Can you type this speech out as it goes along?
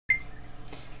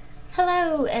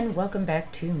Hello and welcome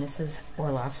back to Mrs.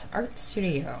 Orloff's Art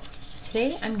Studio.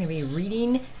 Today I'm going to be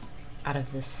reading out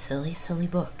of this silly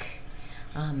book.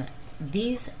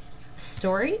 These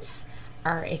stories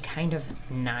are a kind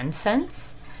of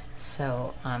nonsense.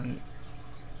 So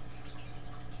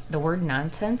the word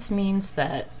nonsense means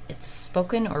that it's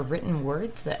spoken or written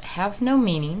words that have no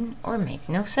meaning or make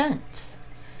no sense.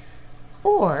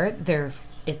 Or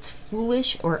it's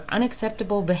foolish or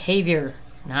unacceptable behavior,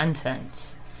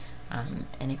 nonsense.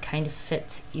 And it kind of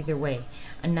fits either way.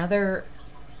 Another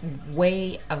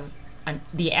way of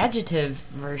the adjective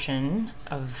version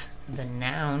of the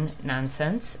noun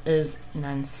nonsense is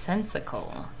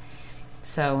nonsensical.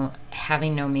 So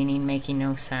having no meaning, making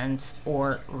no sense,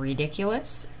 or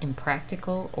ridiculous,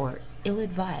 impractical, or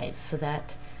ill-advised. So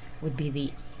that would be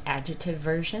the adjective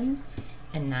version,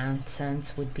 and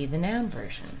nonsense would be the noun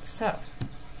version. So,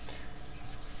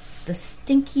 the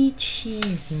Stinky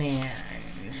Cheese Man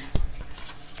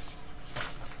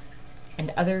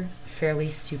and Other Fairly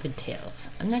Stupid Tales.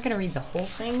 I'm not going to read the whole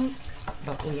thing,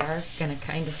 but we are going to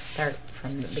kind of start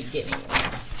from the beginning.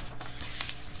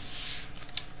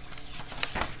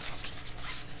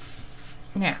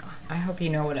 Now, I hope you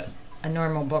know what a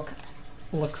normal book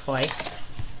looks like.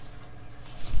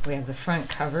 We have the front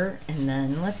cover, and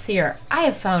then let's see here. I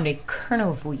have found a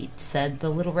kernel of wheat, said the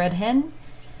little red hen.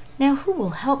 Now who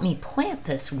will help me plant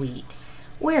this wheat?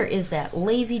 Where is that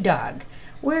lazy dog?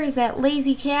 Where is that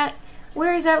lazy cat?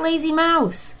 Where is that lazy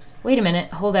mouse? Wait a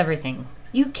minute, hold everything.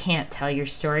 You can't tell your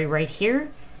story right here.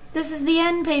 This is the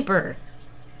end paper.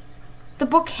 The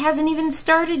book hasn't even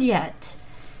started yet.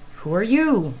 Who are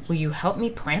you? Will you help me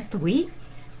plant the wheat?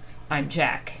 I'm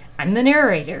Jack. I'm the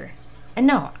narrator. And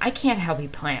no, I can't help you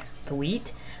plant the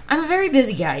wheat. I'm a very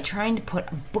busy guy trying to put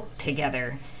a book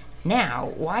together.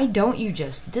 Now, why don't you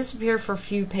just disappear for a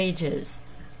few pages?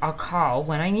 I'll call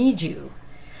when I need you.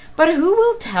 But who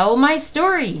will tell my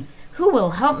story? Who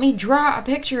will help me draw a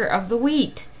picture of the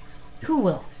wheat? Who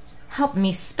will help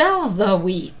me spell the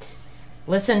wheat?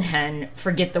 Listen, hen,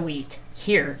 forget the wheat.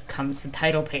 Here comes the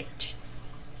title page.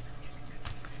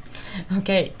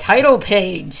 Okay, title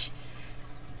page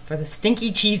for The Stinky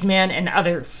Cheese Man and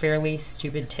Other Fairly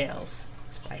Stupid Tales.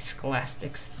 It's by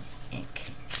Scholastic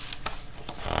Inc.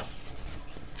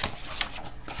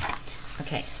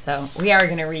 Okay, so we are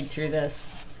going to read through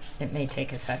this. It may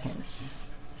take a second.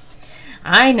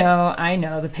 I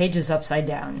know, the page is upside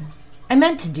down. I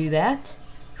meant to do that.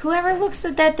 Whoever looks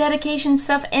at that dedication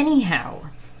stuff anyhow?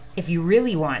 If you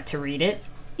really want to read it,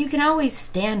 you can always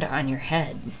stand on your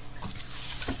head.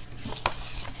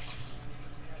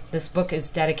 This book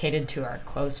is dedicated to our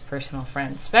close personal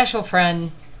friend, special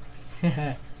friend,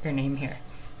 your name here,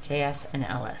 JS and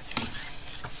LS.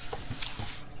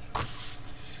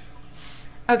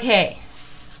 Okay.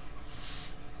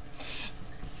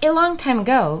 A long time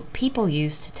ago, people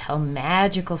used to tell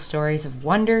magical stories of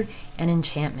wonder and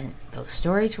enchantment. Those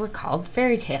stories were called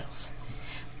fairy tales.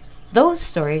 Those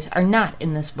stories are not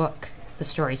in this book. The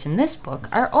stories in this book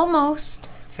are almost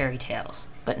fairy tales,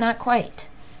 but not quite.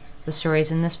 The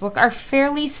stories in this book are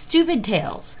fairly stupid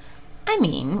tales. I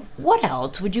mean, what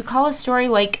else would you call a story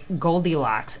like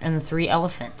Goldilocks and the Three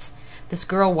Elephants? This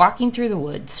girl walking through the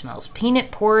woods smells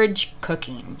peanut porridge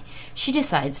cooking. She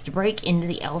decides to break into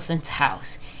the elephant's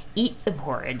house, eat the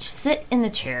porridge, sit in the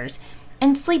chairs,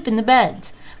 and sleep in the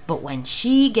beds. But when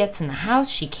she gets in the house,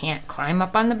 she can't climb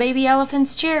up on the baby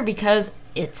elephant's chair because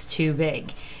it's too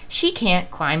big. She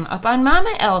can't climb up on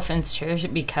Mama Elephant's chair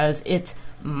because it's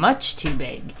much too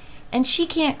big. And she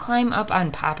can't climb up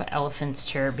on Papa Elephant's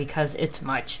chair because it's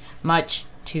much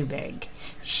too big.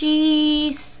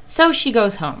 So she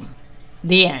goes home.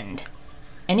 The end.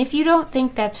 And if you don't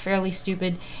think that's fairly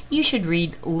stupid, you should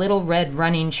read Little Red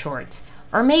Running Shorts,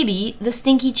 or maybe The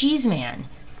Stinky Cheese Man.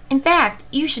 In fact,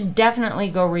 you should definitely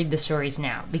go read the stories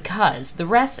now, because the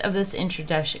rest of this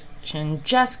introduction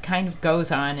just kind of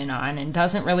goes on and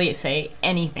doesn't really say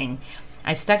anything.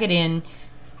 I stuck it in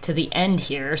to the end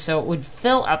here so it would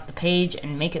fill up the page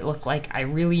and make it look like I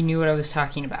really knew what I was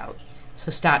talking about.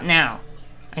 So stop now.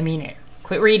 I mean it.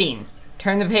 Quit reading.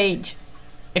 Turn the page.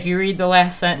 If you read the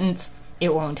last sentence,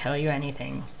 it won't tell you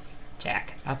anything.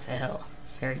 Jack, Up the Hill.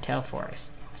 Fairy Tale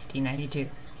Forest, 1992.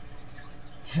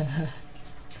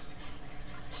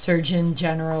 Surgeon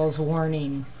General's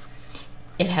warning.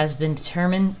 It has been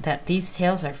determined that these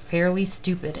tales are fairly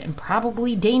stupid and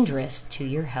probably dangerous to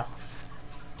your health.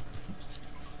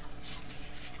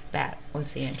 That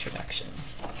was the introduction.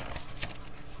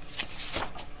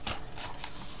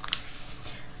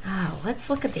 Let's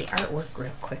look at the artwork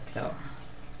real quick, though.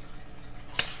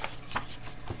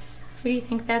 Who do you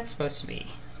think that's supposed to be?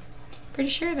 Pretty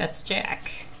sure that's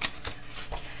Jack.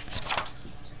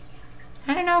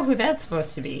 I don't know who that's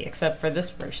supposed to be, except for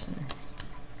this person.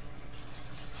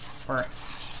 Or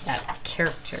that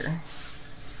character.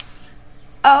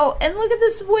 Oh, and look at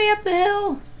this way up the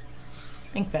hill. I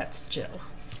think that's Jill.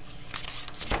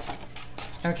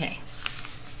 Okay.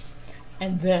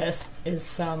 And this is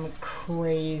some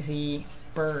crazy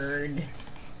bird.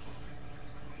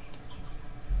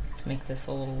 Let's make this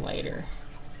a little lighter.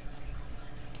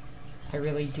 I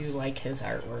really do like his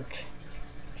artwork.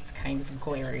 It's kind of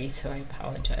glary, so I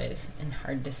apologize, and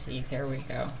hard to see. There we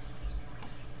go.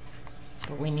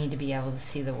 But we need to be able to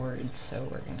see the words, so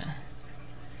we're gonna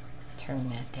turn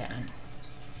that down.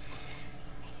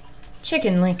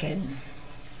 Chicken Lincoln.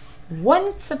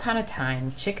 Once upon a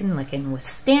time, Chicken Lincoln was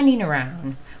standing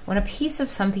around when a piece of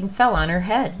something fell on her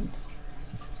head.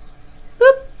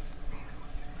 Boop!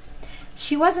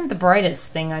 She wasn't the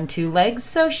brightest thing on two legs,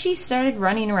 so she started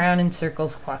running around in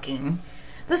circles clucking.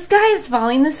 The sky is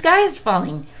falling, the sky is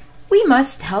falling. We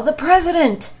must tell the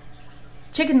president.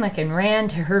 Chicken Licken ran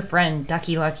to her friend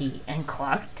Ducky Lucky and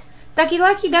clucked, Ducky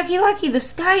Lucky, the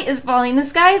sky is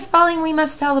falling, we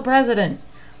must tell the president.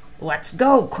 Let's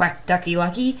go, quacked Ducky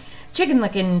Lucky. Chicken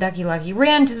Licken and Ducky Lucky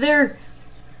ran to their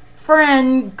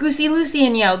friend Goosey Lucy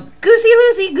and yelled, Goosey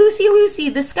Lucy,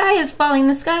 the sky is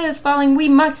falling, we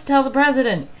must tell the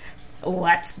president.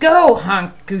 Let's go,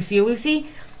 honked Goosey Lucy.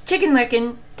 Chicken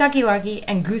Licken, Ducky Lucky,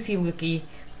 and Goosey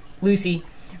Lucy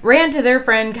ran to their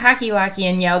friend Cocky Locky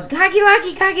and yelled, Cocky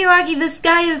Locky, the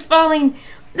sky is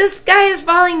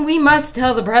falling, we must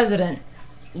tell the president.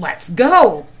 Let's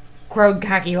go, crowed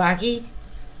Cocky Locky.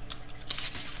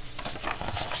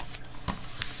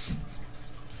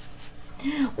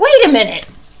 Wait a minute,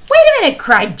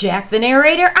 cried Jack the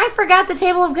narrator. I forgot the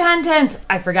table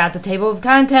of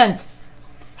contents.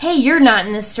 Hey, you're not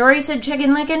in this story, said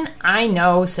Chicken Licken. I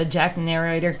know, said Jack the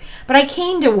narrator, but I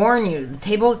came to warn you. The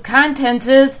table of contents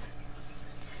is...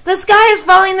 The sky is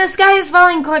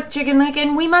falling, clucked Chicken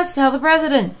Licken. We must tell the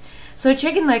president. So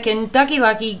Chicken Licken, Ducky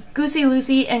Lucky, Goosey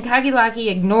Lucy, and Cocky Locky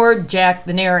ignored Jack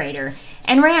the narrator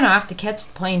and ran off to catch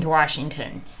the plane to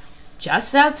Washington.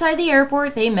 Just outside the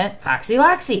airport, they met Foxy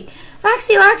Loxy.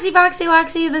 Foxy Loxy,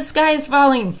 the sky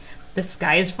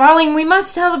is falling, we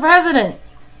must tell the president.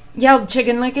 Yelled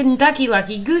Chicken Licken, Ducky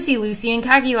Lucky, Goosey Lucy, and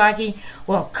Cocky Locky.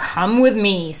 Well, come with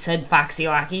me, said Foxy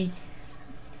Locky.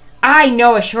 I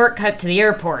know a shortcut to the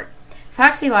airport.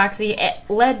 Foxy Loxy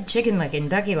led Chicken Licken,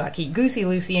 Ducky Lucky, Goosey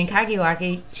Lucy, and Cocky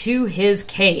Locky to his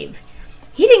cave.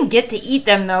 He didn't get to eat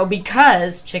them, though,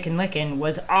 because Chicken Licken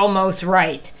was almost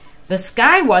right. The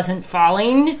sky wasn't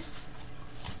falling.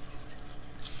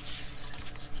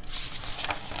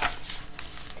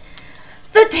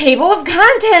 The table of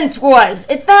contents was.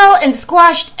 It fell and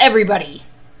squashed everybody.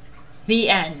 The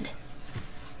end.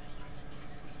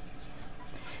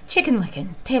 Chicken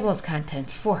Licken, table of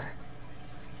contents 4.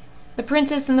 The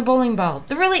princess and the bowling ball,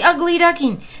 the really ugly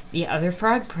ducking, the other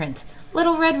frog prince,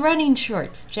 Little Red Running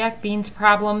Shorts, Jack Bean's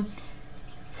problem,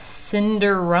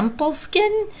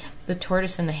 Cinderumpelskin, the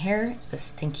tortoise and the hare, the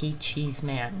Stinky Cheese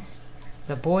Man,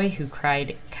 the boy who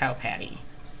cried cow patty.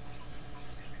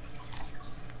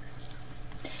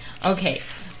 Okay,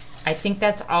 I think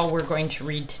that's all we're going to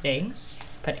read today,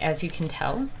 but as you can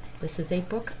tell, this is a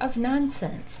book of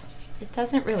nonsense. It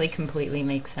doesn't really completely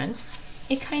make sense.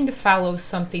 It kind of follows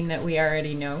something that we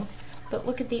already know, but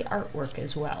look at the artwork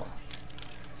as well.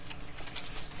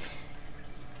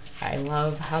 I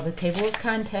love how the table of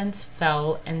contents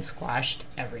fell and squashed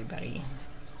everybody.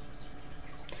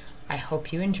 I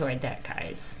hope you enjoyed that,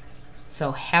 guys.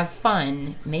 So have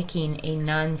fun making a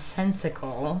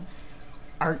nonsensical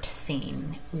art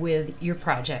scene with your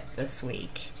project this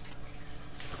week.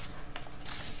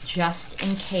 Just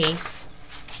in case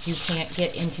you can't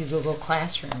get into Google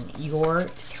Classroom, your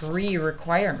 3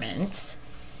 requirements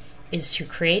is to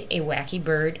create a Wacky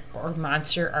Bird or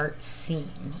monster art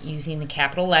scene using the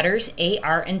capital letters A,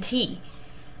 R, and T.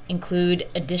 Include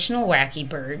additional Wacky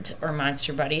Birds or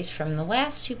monster buddies from the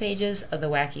last 2 pages of the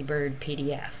Wacky Bird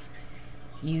PDF.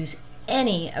 Use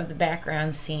any of the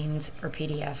background scenes or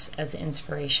PDFs as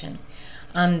inspiration.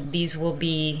 These will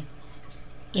be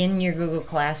in your Google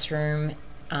Classroom,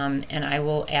 and I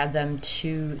will add them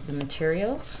to the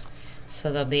materials.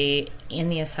 So they'll be in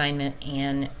the assignment,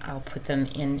 and I'll put them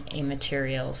in a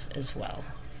materials as well.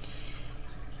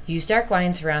 Use dark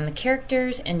lines around the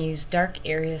characters and use dark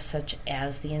areas such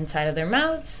as the inside of their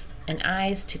mouths and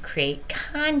eyes to create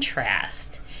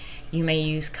contrast. You may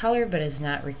use color, but is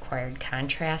not required.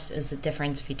 Contrast is the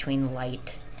difference between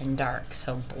light and dark.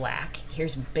 So black,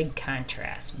 here's big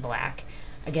contrast, black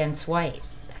against white.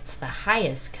 That's the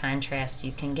highest contrast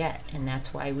you can get, and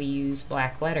that's why we use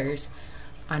black letters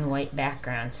on white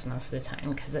backgrounds most of the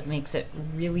time because it makes it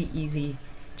really easy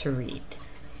to read.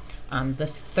 The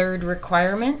third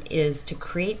requirement is to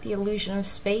create the illusion of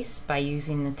space by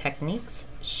using the techniques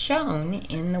shown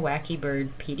in the Wacky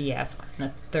Bird PDF on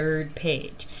the third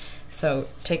page. So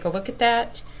take a look at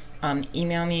that.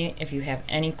 Email me if you have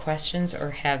any questions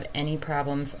or have any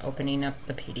problems opening up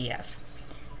the PDF.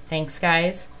 Thanks,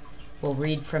 guys. We'll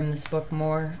read from this book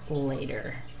more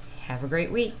later. Have a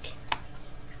great week.